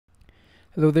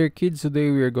Hello there, kids. Today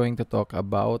we are going to talk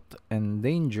about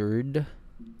endangered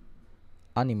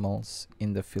animals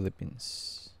in the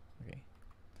Philippines. Okay.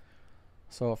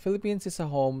 So, Philippines is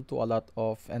a home to a lot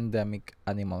of endemic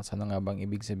animals. Ano nga bang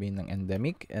ibig sabihin ng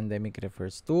endemic? Endemic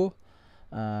refers to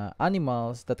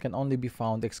animals that can only be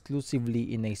found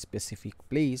exclusively in a specific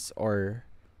place or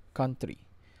country.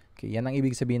 Okay, yan ang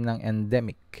ibig sabihin ng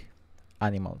endemic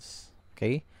animals.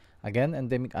 Okay? Again,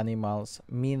 endemic animals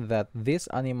mean that these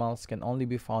animals can only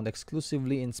be found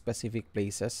exclusively in specific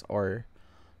places or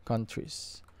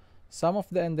countries. Some of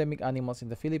the endemic animals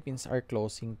in the Philippines are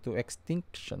closing to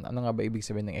extinction. Ano nga ba ibig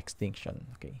sabihin ng extinction?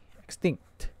 Okay.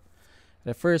 Extinct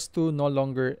refers to no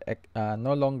longer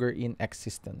in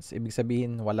existence. Ibig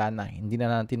sabihin wala na, hindi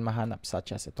na natin mahanap,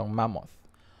 such as itong mammoth.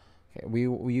 Okay,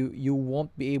 you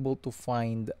won't be able to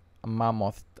find a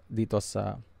mammoth dito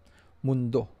sa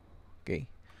mundo. Okay.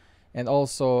 And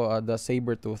also the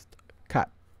saber-toothed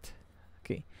cat.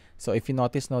 Okay. So if you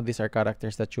notice, no, these are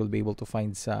characters that you'll be able to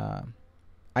find sa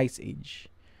Ice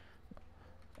Age.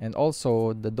 And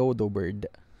also the dodo bird.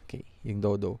 Okay, yung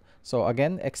dodo. So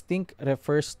again, extinct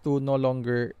refers to no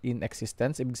longer in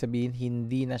existence. Ibig sabihin,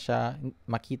 hindi na siya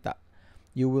makita.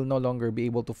 You will no longer be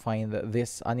able to find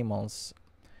these animals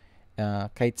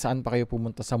kahit saan pa kayo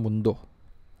pumunta sa mundo.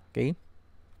 Okay?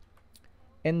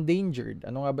 Endangered.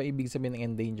 Ano nga ba ibig sabihin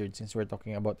ng endangered since we're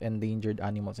talking about endangered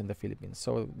animals in the Philippines?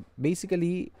 So,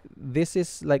 basically, this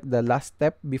is like the last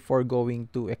step before going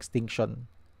to extinction.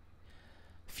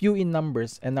 Few in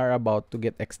numbers and are about to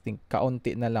get extinct.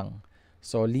 Kaunti na lang.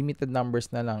 So, limited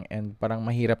numbers na lang and parang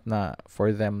mahirap na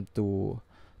for them to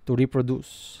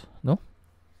reproduce, no?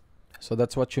 So,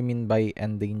 that's what you mean by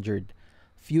endangered.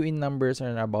 Few in numbers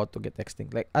and are about to get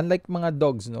extinct. Like, unlike mga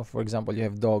dogs, no? For example, you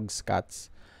have dogs, cats,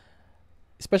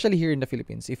 especially here in the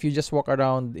Philippines. If you just walk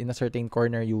around in a certain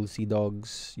corner, you'll see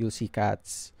dogs, you'll see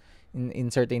cats.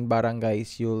 In certain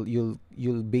barangays,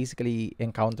 you'll basically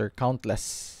encounter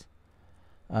countless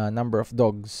number of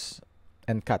dogs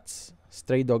and cats,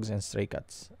 stray dogs and stray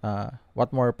cats.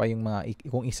 What more pa yung mga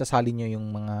kung isasali nyo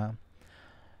yung mga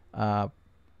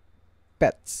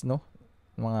pets, no?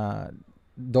 Mga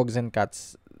dogs and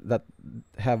cats that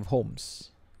have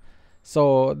homes.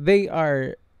 So they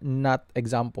are not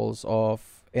examples of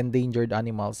endangered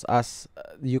animals, as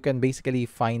you can basically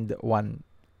find one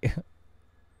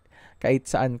kahit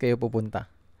saan kayo pupunta.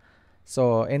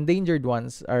 So, endangered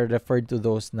ones are referred to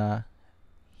those na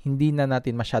hindi na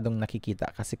natin masyadong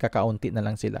nakikita kasi kakaunti na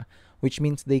lang sila, which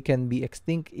means they can be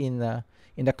extinct in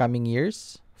the coming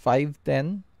years, 5,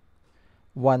 10,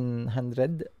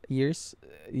 100 years.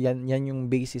 Yan yung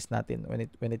basis natin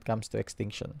when it comes to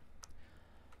extinction.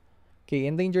 Okay,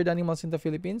 endangered animals in the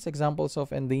Philippines. Examples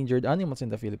of endangered animals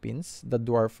in the Philippines. The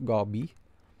dwarf goby.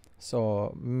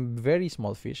 So, very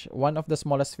small fish. One of the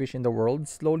smallest fish in the world,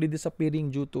 slowly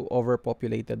disappearing due to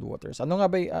overpopulated waters. Ano nga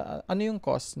ba, ano yung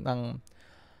cause ng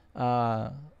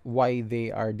why they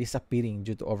are disappearing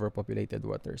due to overpopulated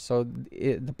waters? So,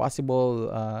 the possible,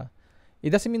 it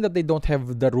doesn't mean that they don't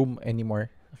have the room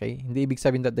anymore. Okay? Hindi ibig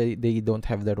sabihin that they don't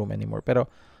have the room anymore. Pero,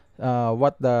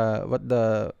 what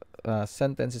the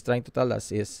sentence is trying to tell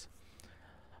us is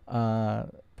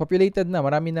populated na,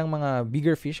 marami ng mga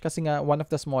bigger fish kasi nga one of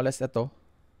the smallest ito.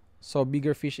 So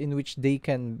bigger fish in which they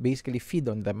can basically feed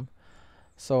on them.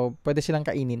 So pwede silang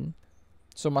kainin.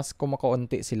 So mas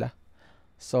kumakaunti sila.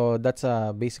 So that's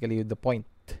basically the point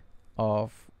of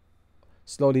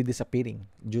slowly disappearing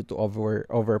due to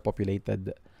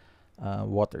overpopulated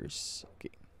waters.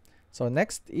 Okay. So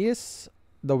next is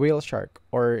the whale shark,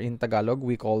 or in Tagalog,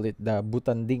 we call it the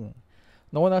butanding.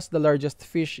 Known as the largest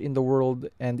fish in the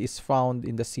world and is found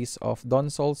in the seas of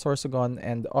Donsol, Sorsogon,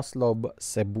 and Oslob,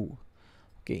 Cebu.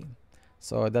 Okay,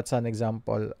 so that's an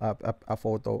example, a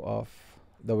photo of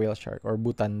the whale shark, or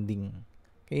butanding.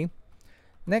 Okay,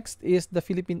 next is the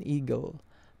Philippine eagle,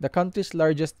 the country's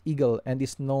largest eagle, and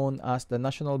is known as the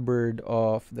national bird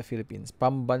of the Philippines.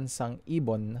 Pambansang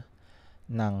ibon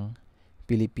ng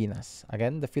Pilipinas.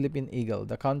 Again, the Philippine eagle,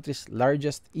 the country's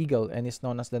largest eagle and is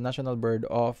known as the national bird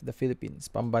of the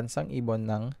Philippines. Pambansang ibon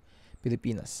ng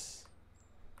Pilipinas.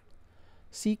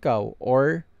 Sikaw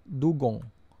or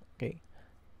dugong. Okay.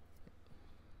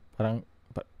 Parang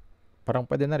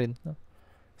pwede na rin. No?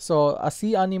 So, a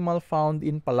sea animal found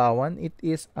in Palawan, it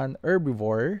is an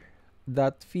herbivore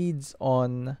that feeds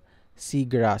on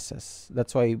seagrasses.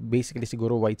 That's why basically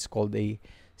siguro why it's called a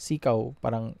sikaw,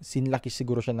 parang sinlaki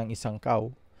siguro siya ng isang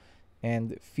cow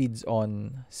and feeds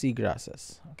on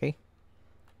seagrasses. Okay?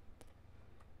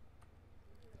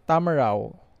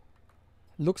 Tamaraw,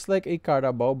 looks like a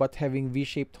carabao but having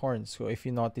V-shaped horns. So if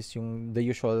you notice yung the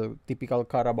usual typical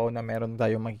carabao na meron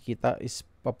tayong makikita is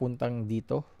papuntang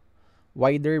dito.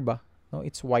 Wider ba? No,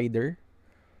 it's wider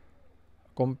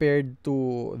compared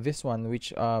to this one,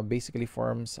 which basically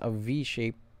forms a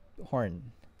V-shaped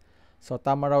horn. So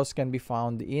tamaraws can be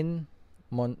found in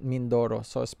Mindoro.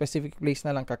 So specific place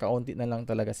na lang, kakaunti na lang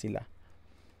talaga sila.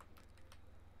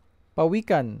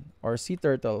 Pawikan or sea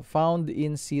turtle found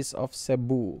in seas of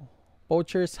Cebu.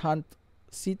 Poachers hunt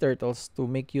sea turtles to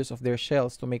make use of their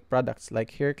shells to make products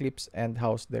like hair clips and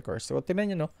house decor. So tingnan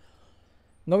nyo, no?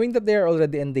 Knowing that they are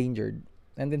already endangered,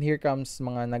 and then here comes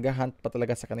mga naghahunt pa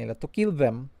talaga sa kanila to kill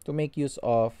them to make use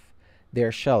of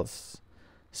their shells.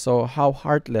 So how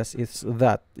heartless is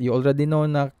that? You already know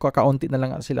na kakaunti na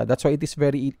lang sila. That's why it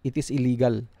is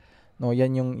illegal. No,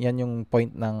 yan yung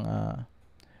point ng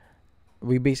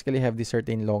we basically have this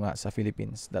certain law nga sa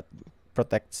Philippines that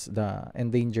protects the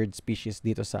endangered species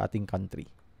dito sa ating country.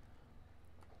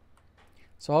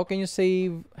 So how can you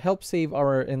help save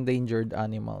our endangered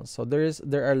animals? So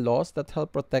there are laws that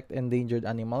help protect endangered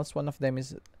animals. One of them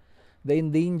is the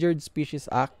Endangered Species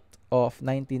Act of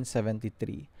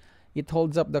 1973. It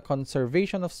holds up the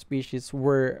conservation of species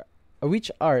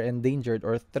which are endangered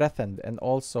or threatened, and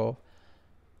also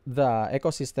the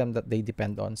ecosystem that they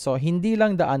depend on. So hindi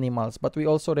lang the animals, but we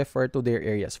also refer to their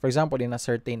areas. For example, in a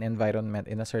certain environment,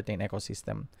 in a certain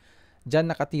ecosystem,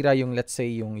 diyan nakatira yung, let's say,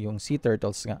 yung sea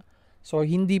turtles nga. So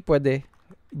hindi pwede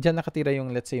diyan nakatira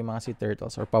yung, let's say, yung mga sea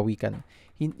turtles or pawikan.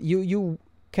 You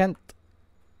can't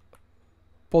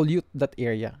pollute that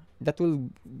area. That will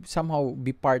somehow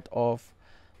be part of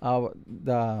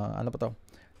that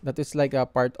is like a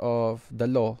part of the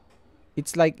law.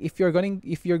 It's like if you're going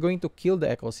to kill the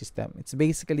ecosystem, it's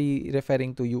basically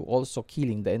referring to you also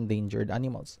killing the endangered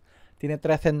animals.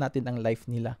 Tinethreaten natin ang life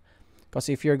nila. Because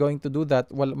if you're going to do that,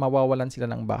 mawawalan sila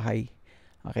ng bahay.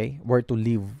 Okay? Where to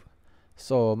live.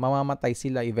 So, mamamatay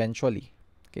sila eventually.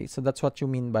 Okay? So, that's what you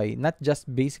mean by not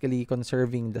just basically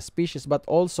conserving the species, but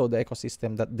also the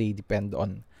ecosystem that they depend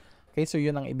on. Okay? So,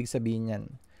 yun ang ibig sabihin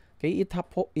yan. Okay? It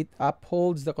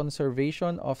upholds the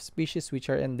conservation of species which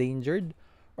are endangered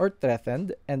or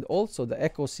threatened, and also the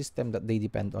ecosystem that they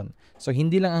depend on. So,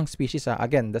 hindi lang ang species.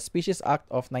 Again, the Species Act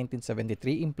of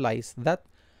 1973 implies that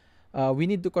we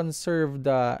need to conserve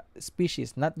the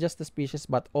species, not just the species,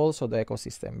 but also the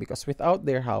ecosystem. Because without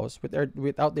their house,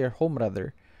 without their home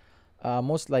rather,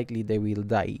 most likely they will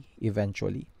die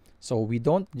eventually. So, we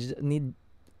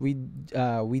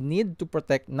need to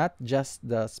protect not just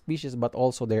the species, but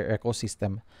also their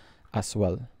ecosystem as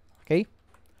well. Okay?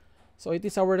 So it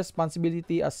is our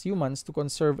responsibility as humans to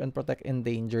conserve and protect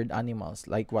endangered animals.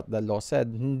 Like what the law said,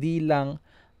 hindi lang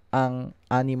ang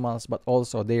animals but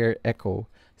also their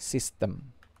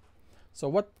ecosystem. So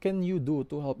what can you do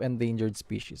to help endangered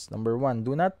species? Number 1,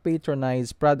 do not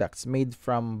patronize products made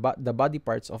from the body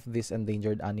parts of these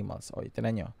endangered animals. O, ito na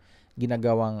nyo.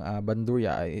 Ginagawang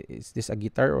bandurya. Is this a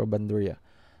guitar or bandurya?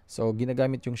 So,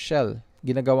 ginagamit yung shell.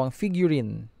 Ginagawang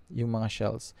figurine yung mga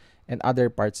shells. And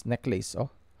other parts, necklace. Oh.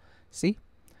 See?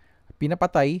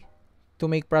 Pinapatay to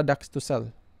make products to sell.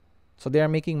 So they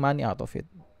are making money out of it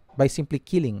by simply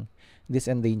killing these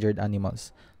endangered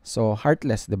animals. So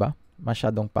heartless, 'di ba?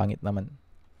 Masyadong pangit naman.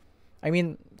 I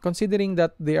mean, considering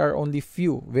that they are only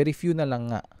very few na lang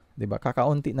nga, 'di ba?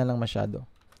 Kakaunti na lang masyado.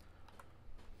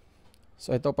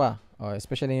 So ito pa,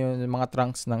 especially yung mga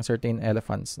trunks ng certain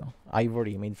elephants, no?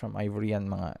 Ivory, made from ivory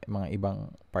yan, mga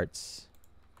ibang parts.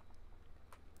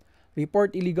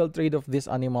 Report illegal trade of these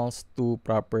animals to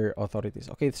proper authorities.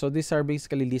 Okay, so these are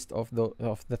basically list of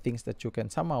the things that you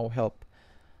can somehow help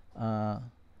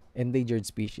endangered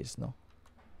species, no?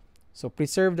 So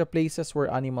preserve the places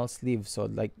where animals live. So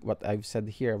like what I've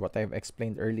said here, what I've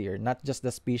explained earlier, not just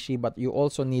the species, but you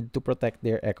also need to protect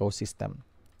their ecosystem.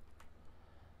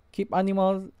 Keep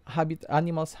animals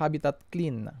habitat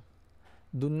clean.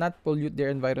 Do not pollute their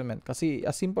environment. Kasi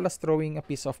as simple as throwing a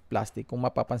piece of plastic, kung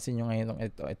mapapansin nyo ngayon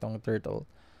itong turtle.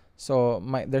 So,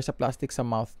 there's a plastic sa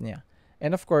mouth niya.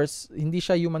 And of course, hindi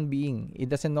siya human being. It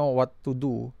doesn't know what to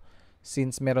do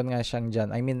since meron nga siyang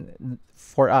dyan. I mean,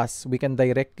 for us, we can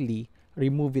directly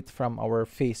remove it from our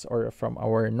face or from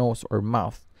our nose or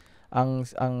mouth. Ang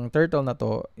turtle na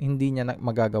to, hindi niya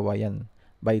magagawa yan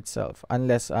by itself.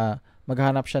 Unless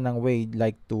maghanap siya ng way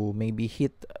like to maybe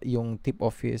hit yung tip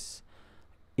of its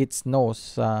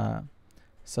nose sa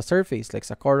surface, like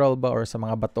sa coral ba or sa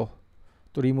mga bato,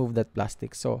 to remove that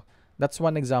plastic. So, that's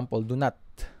one example. Do not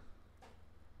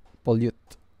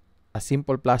pollute. A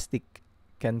simple plastic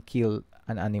can kill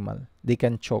an animal. They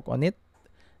can choke on it.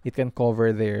 It can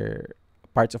cover their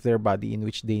parts of their body in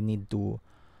which they need to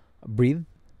breathe.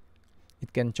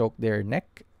 It can choke their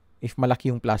neck. If malaki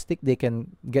yung plastic, they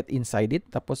can get inside it.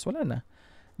 Tapos wala na.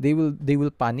 They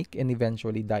will panic and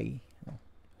eventually die.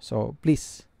 So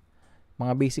please,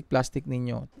 mga basic plastic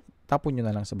ninyo, tapon nyo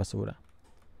na lang sa basura.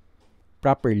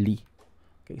 Properly.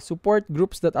 Okay. Support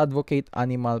groups that advocate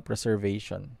animal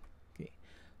preservation. Okay.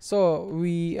 So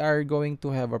we are going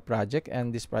to have a project, and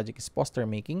this project is poster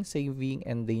making, saving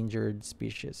endangered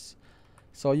species.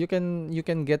 So you can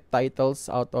get titles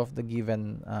out of the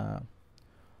given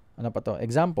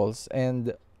examples,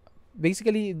 and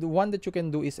basically the one that you can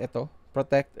do is ito,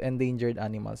 protect endangered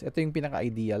animals. Ito yung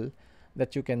pinaka-ideal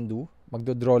that you can do.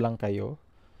 Magdo-draw lang kayo.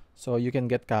 So you can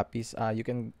get copies. You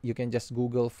can just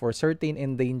Google for certain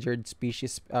endangered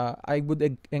species. I would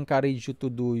encourage you to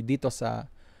do dito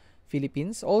sa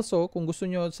Philippines. Also, kung gusto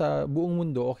nyo sa buong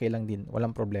mundo, okay lang din.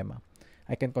 Walang problema.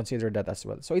 I can consider that as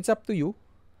well. So it's up to you.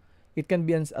 It can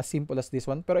be as simple as this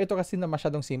one. Pero ito kasi na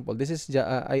masyadong simple. This is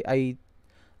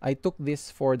I took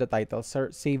this for the title,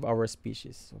 Save Our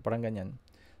Species. So parang ganyan.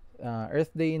 Earth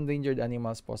Day Endangered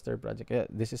Animals Poster Project.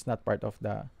 This is not part of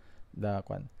the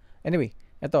kwan. Anyway,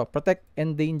 ito, protect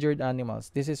endangered animals.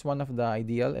 This is one of the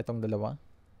ideal, itong dalawa.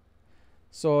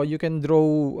 So you can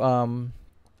draw, ano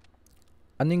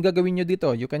yung gagawin nyo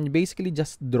dito? You can basically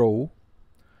just draw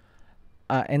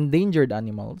endangered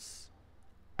animals,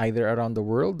 either around the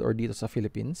world or dito sa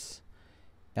Philippines.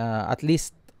 At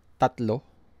least tatlo.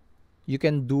 You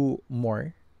can do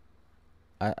more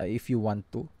if you want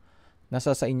to.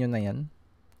 Nasa sa inyo na yan.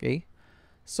 Okay?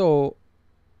 So,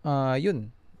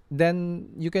 yun. Then,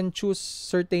 you can choose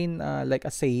certain, like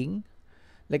a saying.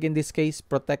 Like in this case,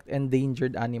 protect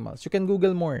endangered animals. You can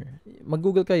Google more.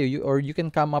 Mag-Google kayo, or you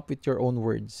can come up with your own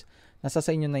words. Nasa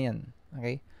sa inyo na yan.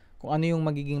 Okay? Kung ano yung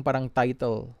magiging parang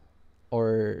title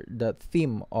or the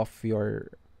theme of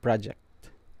your project.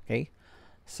 Okay?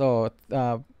 So,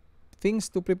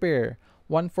 things to prepare.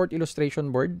 1/4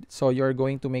 illustration board. So, you're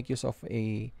going to make use of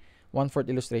a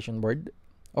 1/4 illustration board.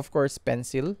 Of course,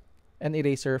 pencil and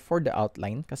eraser for the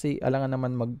outline. Kasi alangan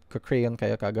naman magka-crayon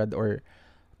kayo kagad or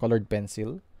colored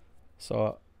pencil.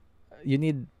 So, you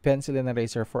need pencil and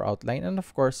eraser for outline. And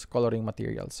of course, coloring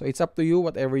materials. So, it's up to you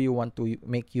whatever you want to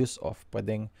make use of.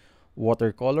 Pwedeng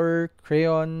watercolor,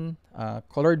 crayon,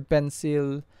 colored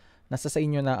pencil. Nasa sa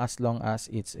inyo na as long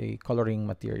as it's a coloring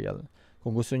material.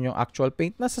 Kung gusto nyo actual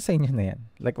paint, nasa sa inyo na yan.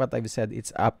 Like what I've said,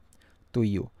 it's up to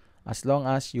you. As long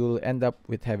as you'll end up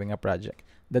with having a project.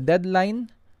 The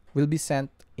deadline will be sent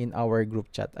in our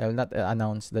group chat. I will not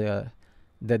announce the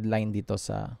deadline dito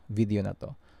sa video na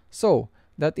to. So,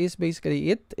 that is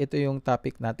basically it. Ito yung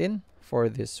topic natin for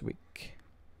this week.